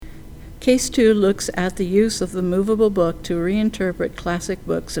Case 2 looks at the use of the movable book to reinterpret classic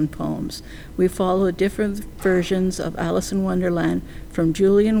books and poems. We follow different versions of Alice in Wonderland, from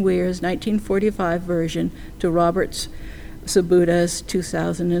Julian Weir's 1945 version to Robert Sabuta's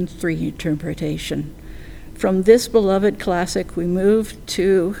 2003 interpretation. From this beloved classic, we move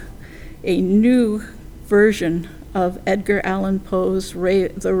to a new version of Edgar Allan Poe's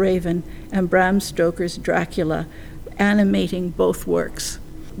The Raven and Bram Stoker's Dracula, animating both works.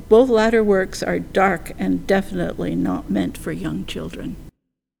 Both latter works are dark and definitely not meant for young children.